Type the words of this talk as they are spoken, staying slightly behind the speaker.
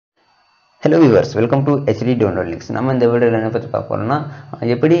Hello viewers, welcome to HD Download Links. நம்ம இந்த வீடியோல என்ன பத்தி பார்க்க போறோம்னா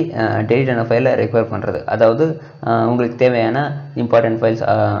எப்படி delete ஆன ஃபைலை ரெக்கவர் பண்றது. அதாவது உங்களுக்கு தேவையான important files,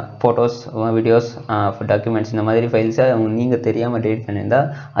 photos, videos, documents இந்த மாதிரி ஃபைல்ஸை நீங்க தெரியாம delete பண்ணிருந்தா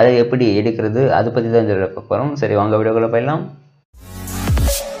அதை எப்படி எடுக்கிறது அதை பத்தி தான் இந்த வீடியோல பார்க்க போறோம். சரி வாங்க வீடியோக்குள்ள போய்லாம்.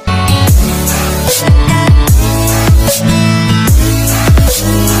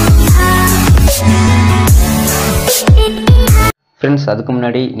 ஃப்ரெண்ட்ஸ், அதுக்கு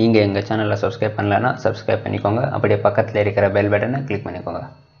முன்னாடி நீங்கள் எங்கள் சேனலில் சப்ஸ்கிரைப் பண்ணலன்னா சப்ஸ்கிரைப் பண்ணிக்கோங்க. அப்படியே பக்கத்தில் இருக்கிற பெல் பட்டனை கிளிக் பண்ணிக்கோங்க.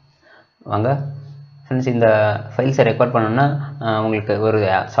 வாங்க ஃப்ரெண்ட்ஸ், இந்த ஃபைல்ஸை ரெக்கார்ட் பண்ணணுன்னா உங்களுக்கு ஒரு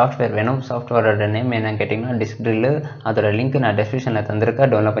சாஃப்ட்வேர் வேணும். சாஃப்ட்வேரோட நேம் என்னன்னு கேட்டிங்கன்னா டிஸ்க் ட்ரில்லு. அதோட லிங்க் நான் டெஸ்கிரிப்ஷனில் தந்திருக்கேன்.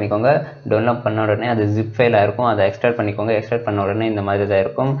 டவுன்லோட் பண்ணிக்கோங்க. டவுன்லோட் பண்ண உடனே அது ஜிப் ஃபைலாக இருக்கும். அதை எக்ஸ்ட்ராக்ட் பண்ணிக்கோங்க. எக்ஸ்ட்ராக்ட் பண்ண உடனே இந்த மாதிரி தான்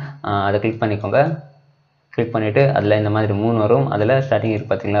இருக்கும். அதை கிளிக் பண்ணிக்கோங்க. கிளிக் பண்ணிவிட்டு அதில் இந்த மாதிரி 3 வரும். அதில் ஸ்டார்டிங்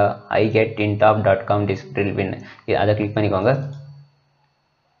இருக்குது பார்த்தீங்களா, igetintop.com disk drill win, அதை கிளிக் பண்ணிக்கோங்க.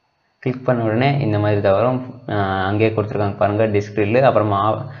 கிளிக் பண்ண உடனே இந்த மாதிரி தான் வரும். அங்கேயே கொடுத்துருக்காங்க பாருங்கள் டிஸ்க் ட்ரில்லு. அப்புறமா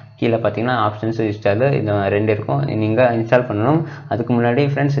கீழே பார்த்தீங்கன்னா ஆப்ஷன்ஸ், இன்ஸ்டாலு, இந்த 2 இருக்கும். நீங்கள் இன்ஸ்டால் பண்ணணும். அதுக்கு முன்னாடி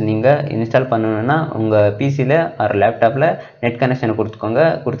ஃப்ரெண்ட்ஸ், நீங்கள் இன்ஸ்டால் பண்ணணுன்னா உங்கள் பிசியில் ஒரு லேப்டாப்பில் நெட் கனெக்ஷனை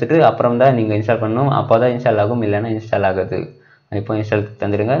கொடுத்துட்டு அப்புறம் தான் நீங்கள் இன்ஸ்டால் பண்ணணும். அப்போ தான் இன்ஸ்டால் ஆகும், இல்லைன்னா இன்ஸ்டால் ஆகாது. இப்போ இன்ஸ்டால்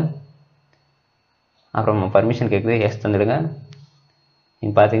தந்துடுங்க. அப்புறம் பர்மிஷன் கேட்குது, எஸ் தந்துடுங்க.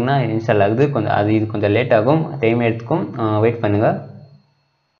 இப்போ பார்த்தீங்கன்னா இன்ஸ்டால் ஆகுது. இது கொஞ்சம் லேட் ஆகும், டைம் எடுத்துக்கும், வெயிட் பண்ணுங்கள்.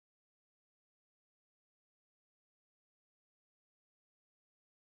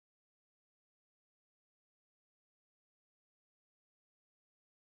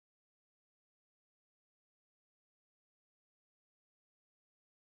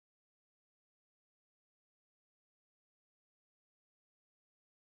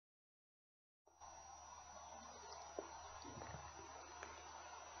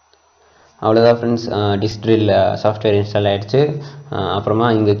 அவ்வளோதான் friends, disk drill software install ஆகிடுச்சு. அப்புறமா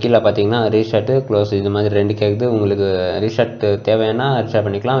இங்கே கீழே பார்த்தீங்கன்னா ரீஸ்டார்ட்டு, க்ளோஸ், இது மாதிரி 2 கேட்குது. உங்களுக்கு ரீஸ்டார்ட் தேவைன்னா ரீஸ்டார்ட்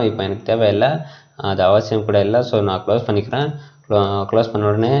பண்ணிக்கலாம். இப்போ எனக்கு தேவையில்லை, அது அவசியம் கூட இல்லை. ஸோ நான் க்ளோஸ் பண்ணிக்கிறேன். க்ளோஸ்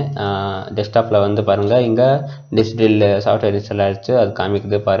பண்ண உடனே டெஸ்க்டாப்பில் வந்து பாருங்கள், இங்கே டிஸ்க் ட்ரில் சாஃப்ட்வேர் இன்ஸ்டால் ஆகிடுச்சு. அது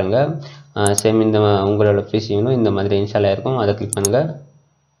காமிக்குது பாருங்கள். சேம் இந்த உங்களோட பிசியும் இந்த மாதிரி இன்ஸ்டால் ஆகிருக்கும். அதை கிளிக் பண்ணுங்கள்.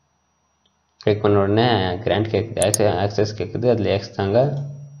 கிளிக் பண்ண உடனே கிராண்ட் கேட்குது, ஆக்சஸ் கேட்குது. அதில் எக்ஸ் தாங்க.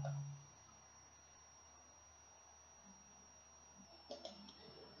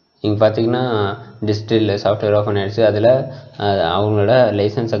 இங்கே பார்த்தீங்கன்னா டிஸ்க் ட்ரில் சாஃப்ட்வேர் ஓப்பன் ஆகிடுச்சு. அதில் அவங்களோட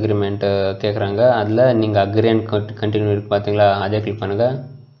லைசன்ஸ் அக்ரிமெண்ட்டு கேட்குறாங்க. அதில் நீங்கள் அக்ரி அண்ட் கண்டினியூ இருக்குது பார்த்தீங்களா, அதே கிளிக் பண்ணுங்கள்.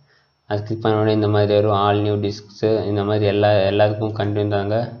 அது கிளிக் பண்ண உடனே இந்த மாதிரி வரும் ஆல் நியூ டிஸ்க்ஸு, இந்த மாதிரி எல்லாத்துக்கும் கண்டினியூ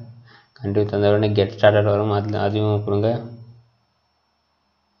தாங்க. கண்டினியூ தந்த உடனே கெட் ஸ்டார்டட் வரும். அதையும் கொடுங்க.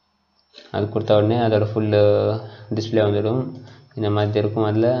 அது கொடுத்த உடனே அதோட ஃபுல்லு டிஸ்பிளே வந்துடும். இந்த மாதிரி இருக்கும்.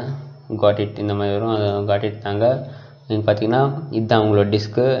 அதில் காட் இட் இந்த மாதிரி வரும். அதை காட் இட் தாங்க. நீங்கள் பார்த்தீங்கன்னா இதுதான் உங்களோட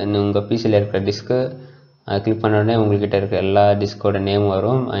டிஸ்க்கு, உங்கள் பிசியில் இருக்கிற டிஸ்க்கு. அதை கிளிக் பண்ண உடனே உங்கள்கிட்ட இருக்கிற எல்லா டிஸ்கோட நேம்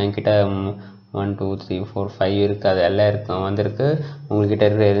வரும். என்கிட்ட 1 2 3 4 5 இருக்குது. அது எல்லாம் வந்திருக்கு. உங்கள்கிட்ட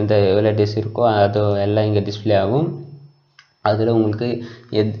இருக்கிற எவ்வளோ டிஸ்க் இருக்கோ அது எல்லாம் இங்கே டிஸ்பிளே ஆகும். அதில் உங்களுக்கு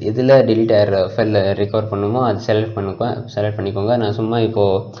எதில் டெலீட் ஆகிற ஃபைல் ரெக்கவர் பண்ணணுமோ அது செலக்ட் பண்ணிக்கோங்க. நான் சும்மா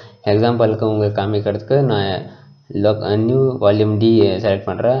இப்போது எக்ஸாம்பிளுக்கு உங்களுக்கு காமிக்கிறதுக்கு நான் நியூ வால்யூம் டி செலக்ட்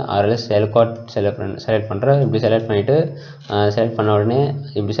பண்ணுறேன். ஆர்எல்எஸ் எல்காட் செலக்ட் பண்ணுறேன். இப்படி செலக்ட் பண்ணிவிட்டு செலக்ட்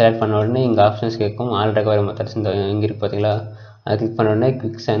பண்ண உடனே இங்கே ஆப்ஷன்ஸ் கேட்கும். ஆல் ரெக்கவரி மெத்தட்ஸ் இங்கே இருக்குது பார்த்தீங்களா, அது கிளிக் பண்ண உடனே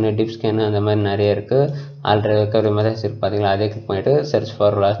குவிக் ஸ்கேனு, டிப் ஸ்கேனு, அந்த மாதிரி நிறைய இருக்குது. ஆல் ரெக்கவரி மெத்தட்ஸ் இருக்குது பார்த்தீங்களா, அதே கிளிக் பண்ணிவிட்டு சர்ச்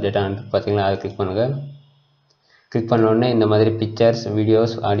ஃபார் லாஸ்ட் டேட்டா பார்த்தீங்களா, அதை கிளிக் பண்ணுங்கள். கிளிக் பண்ண உடனே இந்த மாதிரி pictures,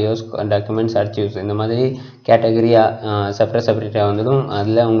 videos, audios, documents, archives, இந்த மாதிரி கேட்டகரியாக செப்பரேட்டாக வந்துடும்.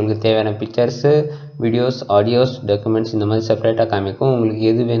 அதில் உங்களுக்கு தேவையான பிக்சர்ஸு, வீடியோஸ், ஆடியோஸ், டாக்குமெண்ட்ஸ் இந்த மாதிரி செப்பரேட்டாக காமிக்கும். உங்களுக்கு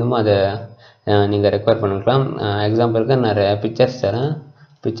எது வேணுமோ அதை நீங்கள் ரெக்கவர் பண்ணிக்கலாம். எக்ஸாம்பிளுக்கு நான் பிக்சர்ஸ் தரேன்.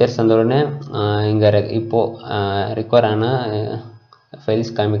 பிக்சர்ஸ் வந்த உடனே இங்கே இப்போது ரெக்கவர் ஆன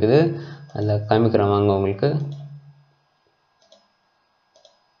ஃபைல்ஸ் காமிக்குது. அதில் காமிக்கிறேன் வாங்க உங்களுக்கு.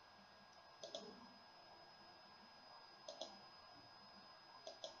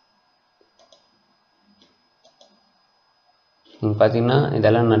 நீங்கள் பார்த்தீங்கன்னா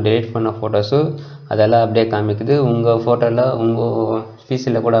இதெல்லாம் நான் டெலிட் பண்ண ஃபோட்டோஸு, அதெல்லாம் அப்படியே காமிக்குது. உங்கள் ஃபோட்டோவில் உங்கள்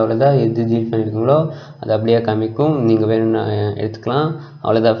பிசியில் கூட அவ்வளோதான், எது டெலிட் பண்ணியிருக்கீங்களோ அது அப்படியே காமிக்கும். நீங்கள் வேணும்னு எடுத்துக்கலாம்.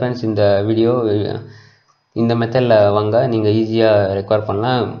 அவ்வளோதான் ஃப்ரெண்ட்ஸ், இந்த வீடியோ. இந்த மெத்தடில் வாங்க, நீங்கள் ஈஸியாக ரெக்கவர்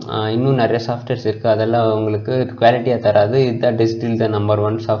பண்ணலாம். இன்னும் நிறைய சாஃப்ட்வேர்ஸ் இருக்குது, அதெல்லாம் உங்களுக்கு குவாலிட்டியாக தராது. இதுதான் டிஸ்க் ட்ரில் தான் நம்பர்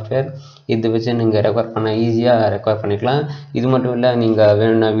 1 சாஃப்ட்வேர். இதை வச்சு நீங்கள் ரெக்கவர் ஈஸியாக ரெக்கவர் பண்ணிக்கலாம். இது மட்டும் இல்லை, நீங்கள்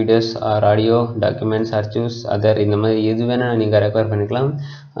வேணும்னா videos R audio, documents, archives, other இந்த மாதிரி எது வேணால் நீங்கள் ரெக்கவர் பண்ணிக்கலாம்.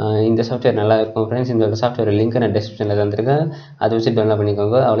 இந்த சாஃப்ட்வேர் நல்லா இருக்கும் ஃப்ரெண்ட்ஸ். இந்த சாஃப்ட்வேர் லிங்க் நான் டிஸ்கிரிப்ஷனில் தந்திருக்கேன். அதை வச்சு டவுன்லோட்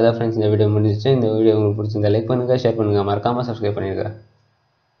பண்ணிக்கோங்க. அவ்வளோதான் ஃப்ரெண்ட்ஸ், இந்த வீடியோ முடிஞ்சிச்சு. இந்த வீடியோ உங்களுக்கு பிடிச்சிருந்தா லைக் பண்ணுங்கள், ஷேர் பண்ணுங்கள், மறக்காமல் சப்ஸ்கிரைப் பண்ணிடுங்க.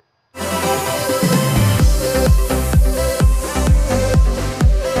 பண்ணுங்கள்.